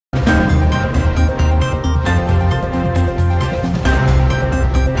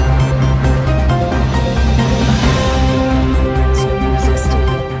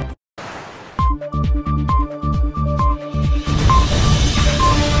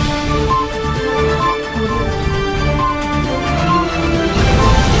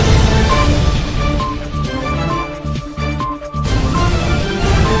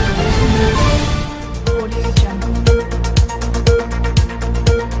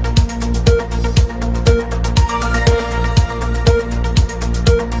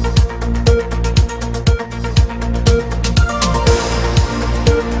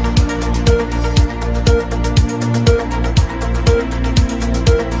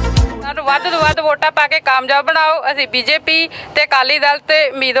ਵੱਧ ਤੋਂ ਵੱਧ ਵੋਟਾਂ ਪਾ ਕੇ ਕਾਮਯਾਬ ਬਣਾਓ। ਅਸੀਂ ਬੀਜੇਪੀ ਤੇ ਅਕਾਲੀ ਦਲ ਤੇ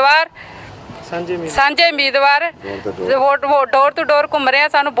ਉਮੀਦਵਾਰ ਸਾਂਝੇ ਉਮੀਦਵਾਰ ਡੋਰ ਟੂ ਡੋਰ ਘੁੰਮ ਰਹੇ।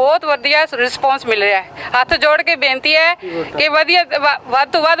 ਸਾਨੂੰ ਬਹੁਤ ਵਧੀਆ ਰਿਸਪੌਂਸ ਮਿਲ ਰਿਹਾ ਹੈ। ਹੱਥ ਜੋੜ ਕੇ ਬੇਨਤੀ ਹੈ ਕਿ ਵਧੀਆ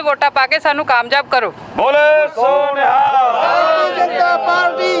ਵੱਧ ਤੋਂ ਵੱਧ ਵੋਟਾਂ ਪਾ ਕੇ ਸਾਨੂੰ ਕਾਮਯਾਬ ਕਰੋ। ਬੋਲੇ ਸੋ ਨਿਹਾਲ। ਜਨਤਾ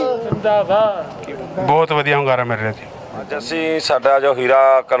ਪਾਰਟੀ ਜਿੰਦਾਬਾਦ। ਬਹੁਤ ਵਧੀਆ ਹੁੰਗਾਰਾ ਮਿਲ ਰਿਹਾ ਜੀ। ਅੱਜ ਅਸੀਂ ਸਾਡਾ ਜੋ ਹੀਰਾ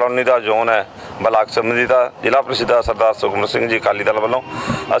ਕਲੋਨੀ ਦਾ ਜ਼ੋਨ ਹੈ ਬਲਾਕ ਸਮਿਤੀ ਦਾ ਜ਼ਿਲ੍ਹਾ ਪ੍ਰੀਸ਼ਦ ਸਰਦਾਰ ਸੁਖਮਨ ਸਿੰਘ ਜੀ ਅਕਾਲੀ ਦਲ ਵੱਲੋਂ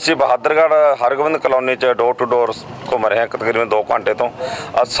ਅਸੀਂ ਬਹਾਦਰਗੜ ਹਰਗੋਬਿੰਦ ਕਲੋਨੀ 'ਚ ਡੋਰ ਟੂ ਡੋਰ ਘੁੰਮ ਰਹੇ ਹਾਂ ਤਕਰੀਬਨ 2 ਘੰਟੇ ਤੋਂ।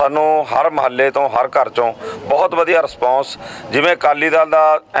 ਸਾਨੂੰ ਹਰ ਮਹੱਲੇ ਤੋਂ ਹਰ ਘਰ 'ਚੋਂ ਬਹੁਤ ਵਧੀਆ ਰਿਸਪੌਂਸ। ਜਿਵੇਂ ਅਕਾਲੀ ਦਲ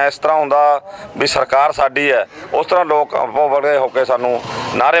ਦਾ ਇਸ ਤਰ੍ਹਾਂ ਹੁੰਦਾ ਵੀ ਸਰਕਾਰ ਸਾਡੀ ਹੈ, ਉਸ ਤਰ੍ਹਾਂ ਲੋਕ ਆਪੋ ਵਰਗੇ ਹੋ ਕੇ ਸਾਨੂੰ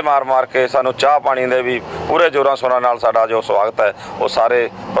ਨਾਅਰੇ ਮਾਰ ਕੇ ਸਾਨੂੰ ਚਾਹ ਪਾਣੀ ਦੇ ਵੀ ਪੂਰੇ ਜ਼ੋਰਾਂ ਸ਼ੋਰਾਂ ਨਾਲ ਸਾਡਾ ਜੋ ਸਵਾਗਤ ਹੈ ਉਹ ਸਾਰੇ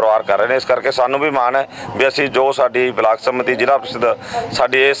ਪਰਿਵਾਰ ਕਰ ਰਹੇ ਨੇ। ਇਸ ਕਰਕੇ ਸਾਨੂੰ ਵੀ ਮਾਣ ਹੈ ਵੀ ਅਸੀਂ ਜੋ ਸਾਡੀ ਬਲਾਕ ਸਮਿਤੀ ਜ਼ਿਲ੍ਹਾ ਪ੍ਰੀਸ਼ਦ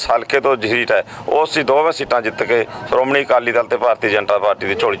ਸਾਡੀ ਇਸ ਹਲਕੇ ਤੋਂ ਸੀਟ ਹੈ ਉਹ ਅਸੀਂ 2 ਸੀਟਾਂ ਜਿੱਤ ਕੇ ਸ਼੍ਰੋਮਣੀ ਅਕਾਲੀ ਦਲ ਤੇ ਭਾਰਤੀ ਜਨਤਾ ਪਾਰਟੀ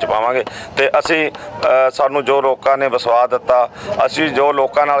ਦੀ ਝੋਲੀ 'ਚ ਪਾਵਾਂਗੇ। ਤੇ ਅਸੀਂ ਸਾਨੂੰ ਜੋ ਲੋਕਾਂ ਨੇ ਵਿਸ਼ਵਾਸ ਦਿੱਤਾ, ਅਸੀਂ ਜੋ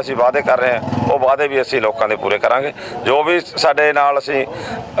ਲੋਕਾਂ ਨਾਲ ਅਸੀਂ ਵਾਅਦੇ ਕਰ ਰਹੇ ਹਾਂ ਉਹ ਵਾਅਦੇ ਵੀ ਅਸੀਂ ਲੋਕਾਂ ਦੇ ਪੂਰੇ ਕਰਾਂਗੇ। ਜੋ ਵੀ ਸਾਡੇ ਨਾਲ ਅਸੀਂ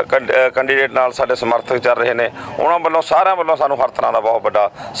ਕੈਂਡੀਡੇਟ ਨਾਲ ਸਾਡੇ ਸਮਰਥਕ ਚੱਲ ਰਹੇ ਨੇ ਉਹਨਾਂ ਵੱਲੋਂ ਸਾਰਿਆਂ ਵੱਲੋਂ ਸਾਨੂੰ ਹਰ ਤਰ੍ਹਾਂ ਦਾ ਬਹੁਤ ਵੱਡਾ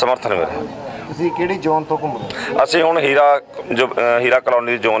ਸਮਰਥਨ ਮਿਲ ਰਿਹਾ। ਤੁਸੀਂ ਕਿਹੜੀ ਜ਼ੋਨ ਤੋਂ ਘੁੰਮਦੇ? ਅਸੀਂ ਹੁਣ ਹੀਰਾ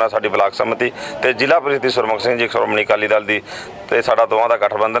ਕਲੋਨੀ ਦੀ ਜ਼ੋਨ ਹੈ ਸਾਡੀ ਬਲਾਕ ਸਮਿਤੀ ਤੇ ਜ਼ਿਲ੍ਹਾ ਪ੍ਰੀਸ਼ਦ ਸੁਰਮੁਖ ਸਿੰਘ ਜੀ ਸ਼੍ਰੋਮਣੀ ਅਕਾਲੀ ਦਲ ਦੀ ਤੇ ਸਾਡਾ ਦੋਵਾਂ ਦਾ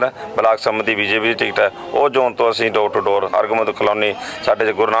ਗਠਬੰਧਨ ਹੈ। ਬਲਾਕ ਸਮਿਤੀ ਬੀਜੇਪੀ ਦੀ ਟਿਕਟ ਹੈ। ਉਹ ਜ਼ੋਨ ਤੋਂ ਅਸੀਂ door to door Hargobind colony, ਸਾਡੇ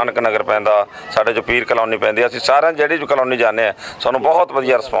 'ਚ ਗੁਰੂ ਨਾਨਕ ਨਗਰ ਪੈਂਦਾ, ਸਾਡੇ 'ਚ ਪੀਰ ਕਲੋਨੀ ਪੈਂਦੀ। ਅਸੀਂ ਸਾਰਿਆਂ ਜਿਹੜੀ ਵੀ ਕਲੋਨੀ ਜਾਂਦੇ ਹਾਂ ਸਾਨੂੰ ਬਹੁਤ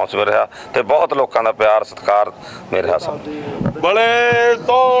ਵਧੀਆ ਰਿਸਪੌਂਸ ਮਿਲ ਰਿਹਾ ਤੇ ਬਹੁਤ ਲੋਕਾਂ ਦਾ ਪਿਆਰ ਸਤਿਕਾਰ ਮਿਲ ਰਿਹਾ ਸਾਨੂੰ। ਬੋਲੇ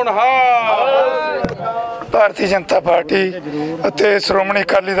ਸੋ ਨਿਹਾਲ। ਭਾਰਤੀ ਜਨਤਾ ਪਾਰਟੀ ਅਤੇ ਸ਼੍ਰੋਮਣੀ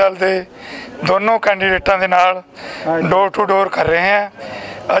ਅਕਾਲੀ ਦਲ ਦੇ ਦੋਨੋਂ ਕੈਂਡੀਡੇਟਾਂ ਦੇ ਨਾਲ ਡੋਰ ਟੂ ਡੋਰ ਕਰ ਰਹੇ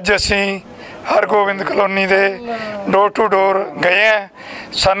ਹਾਂ। ਅੱਜ ਅਸੀਂ ਹਰਗੋਬਿੰਦ ਕਲੋਨੀ ਦੇ ਡੋਰ ਟੂ ਡੋਰ ਗਏ ਹਾਂ।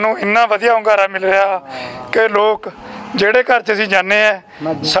 ਸਾਨੂੰ ਇੰਨਾ ਵਧੀਆ ਹੁੰਗਾਰਾ ਮਿਲ ਰਿਹਾ ਕਿ ਲੋਕ ਜਿਹੜੇ ਘਰ 'ਚ ਅਸੀਂ ਜਾਂਦੇ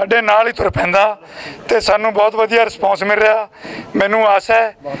ਹਾਂ ਸਾਡੇ ਨਾਲ ਹੀ ਤੁਰ ਪੈਂਦਾ ਤੇ ਸਾਨੂੰ ਬਹੁਤ ਵਧੀਆ ਰਿਸਪੌਂਸ ਮਿਲ ਰਿਹਾ। ਮੈਨੂੰ ਆਸ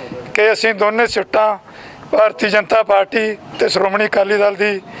ਹੈ ਕਿ ਅਸੀਂ ਦੋਨੇ ਸੀਟਾਂ ਭਾਰਤੀ ਜਨਤਾ ਪਾਰਟੀ ਤੇ ਸ਼੍ਰੋਮਣੀ ਅਕਾਲੀ ਦਲ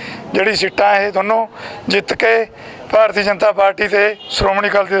ਦੀ ਜਿਹੜੀ ਸੀਟਾਂ ਇਹ ਦੋਨੋਂ ਜਿੱਤ ਕੇ ਭਾਰਤੀ ਜਨਤਾ ਪਾਰਟੀ ਤੇ ਸ਼੍ਰੋਮਣੀ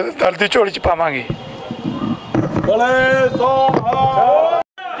ਅਕਾਲੀ ਦਲ ਦੀ ਝੋਲੀ 'ਚ ਪਾਵਾਂਗੇ। ਬੋਲੇ ਸੋ ਨਿਹਾਲ।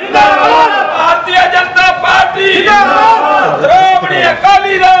 ਜਿੰਦਾਬਾਦ। ਭਾਰਤੀ ਜਨਤਾ ਪਾਰਟੀ ਜਿੰਦਾਬਾਦ। ਸ਼੍ਰੋਮਣੀ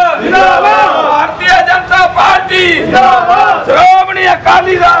ਅਕਾਲੀ ਦਲ ਜਿੰਦਾਬਾਦ। ਭਾਰਤੀ ਜਨਤਾ ਪਾਰਟੀ ਜਿੰਦਾਬਾਦ। ਸ਼੍ਰੋਮਣੀ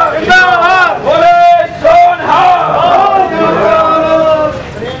ਅਕਾਲੀ ਦਲ ਜਿੰਦਾਬਾਦ। ਬੋਲੇ ਸੋ ਨਿਹਾਲ।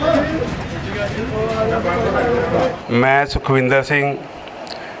 ਮੈਂ ਸੁਖਵਿੰਦਰ ਸਿੰਘ,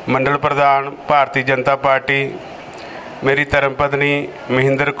 ਮੰਡਲ ਪ੍ਰਧਾਨ ਭਾਰਤੀ ਜਨਤਾ ਪਾਰਟੀ। ਮੇਰੀ ਧਰਮ ਪਤਨੀ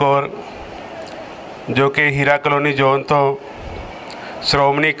ਮਹਿੰਦਰ ਕੌਰ ਜੋ ਕਿ ਹੀਰਾ ਕਲੋਨੀ ਜ਼ੋਨ ਤੋਂ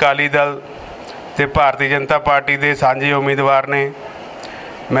ਸ਼੍ਰੋਮਣੀ ਅਕਾਲੀ ਦਲ ਤੇ ਭਾਰਤੀ ਜਨਤਾ ਪਾਰਟੀ ਦੇ ਸਾਂਝੇ ਉਮੀਦਵਾਰ ਨੇ।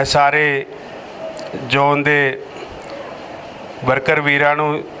 ਮੈਂ ਸਾਰੇ ਜ਼ੋਨ ਦੇ ਵਰਕਰ ਵੀਰਾਂ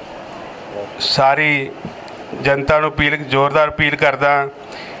ਨੂੰ, ਸਾਰੀ ਜਨਤਾ ਨੂੰ ਜ਼ੋਰਦਾਰ ਅਪੀਲ ਕਰਦਾ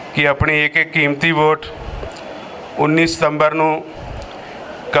ਕਿ ਆਪਣੀ ਇੱਕ ਕੀਮਤੀ ਵੋਟ 19 ਸਤੰਬਰ ਨੂੰ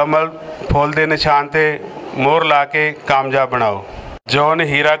ਕਮਲ ਫੁੱਲ ਦੇ ਨਿਸ਼ਾਨ ਤੇ ਮੋਹਰ ਲਾ ਕੇ ਕਾਮਯਾਬ ਬਣਾਓ। ਜ਼ੋਨ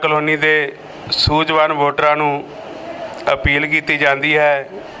ਹੀਰਾ ਕਲੋਨੀ ਦੇ ਸੂਝਵਾਨ ਵੋਟਰਾਂ ਨੂੰ ਅਪੀਲ ਕੀਤੀ ਜਾਂਦੀ ਹੈ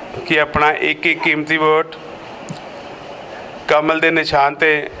ਕਿ ਆਪਣਾ ਇੱਕ ਕੀਮਤੀ ਵੋਟ ਕਮਲ ਦੇ ਨਿਸ਼ਾਨ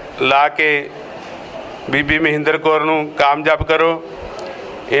ਤੇ ਲਾ ਕੇ ਬੀਬੀ ਮਹਿੰਦਰ ਕੌਰ ਨੂੰ ਕਾਮਯਾਬ ਕਰੋ।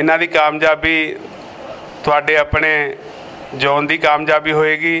 ਇਹਨਾਂ ਦੀ ਕਾਮਯਾਬੀ ਤੁਹਾਡੇ ਆਪਣੇ ਜ਼ੋਨ ਦੀ ਕਾਮਯਾਬੀ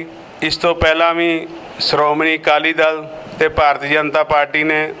ਹੋਏਗੀ। ਇਸ ਤੋਂ ਪਹਿਲਾਂ ਵੀ ਸ਼੍ਰੋਮਣੀ ਅਕਾਲੀ ਦਲ ਤੇ ਭਾਰਤੀ ਜਨਤਾ ਪਾਰਟੀ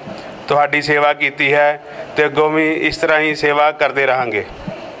ਨੇ ਤੁਹਾਡੀ ਸੇਵਾ ਕੀਤੀ ਹੈ ਤੇ ਅੱਗੋਂ ਵੀ ਇਸ ਤਰ੍ਹਾਂ ਹੀ ਸੇਵਾ ਕਰਦੇ ਰਹਾਂਗੇ।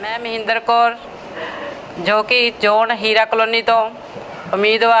 ਮੈਂ ਮਹਿੰਦਰ ਕੌਰ ਜੋ ਕਿ ਜ਼ੋਨ ਹੀਰਾ ਕਲੋਨੀ ਤੋਂ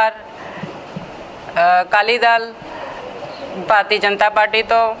ਉਮੀਦਵਾਰ ਅਕਾਲੀ ਦਲ ਭਾਰਤੀ ਜਨਤਾ ਪਾਰਟੀ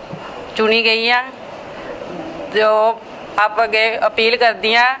ਤੋਂ ਚੁਣੀ ਗਈ ਹਾਂ। ਜੋ ਆਪ ਅੱਗੇ ਅਪੀਲ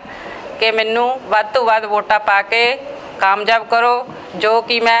ਕਰਦੀ ਹਾਂ ਕਿ ਮੈਨੂੰ ਵੱਧ ਤੋਂ ਵੱਧ ਵੋਟਾਂ ਪਾ ਕੇ ਕਾਮਯਾਬ ਕਰੋ ਜੋ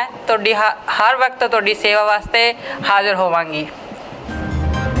ਕਿ ਮੈਂ ਤੁਹਾਡੀ ਹਰ ਵਕਤ ਤੁਹਾਡੀ ਸੇਵਾ ਵਾਸਤੇ ਹਾਜ਼ਰ ਹੋਵਾਂਗੀ।